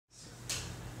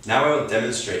Now I will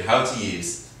demonstrate how to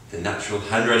use the natural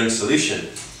handwriting solution.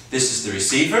 This is the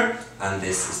receiver and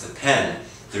this is the pen.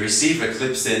 The receiver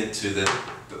clips into the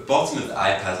bottom of the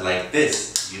iPad like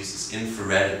this. It uses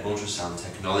infrared and ultrasound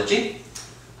technology,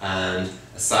 and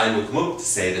a sign will come up to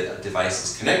say that a device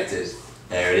is connected.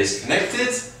 There it is connected,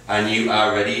 and you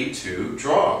are ready to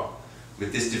draw.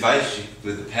 With this device,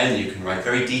 with the pen, you can write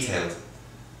very detailed,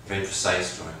 very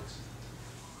precise drawings.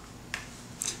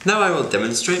 Now I will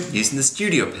demonstrate using the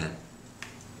Studio pen.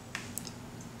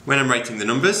 When I'm writing the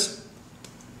numbers,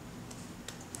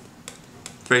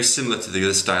 very similar to the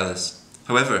other stylus.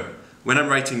 However, when I'm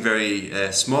writing very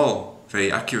small,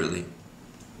 very accurately,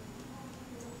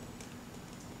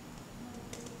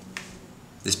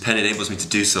 this pen enables me to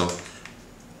do so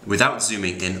without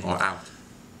zooming in or out.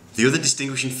 The other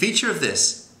distinguishing feature of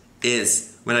this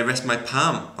is when I rest my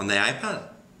palm on the iPad,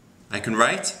 I can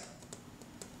write,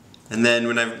 and then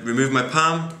when I remove my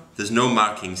palm, there's no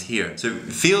markings here. So it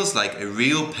feels like a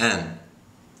real pen.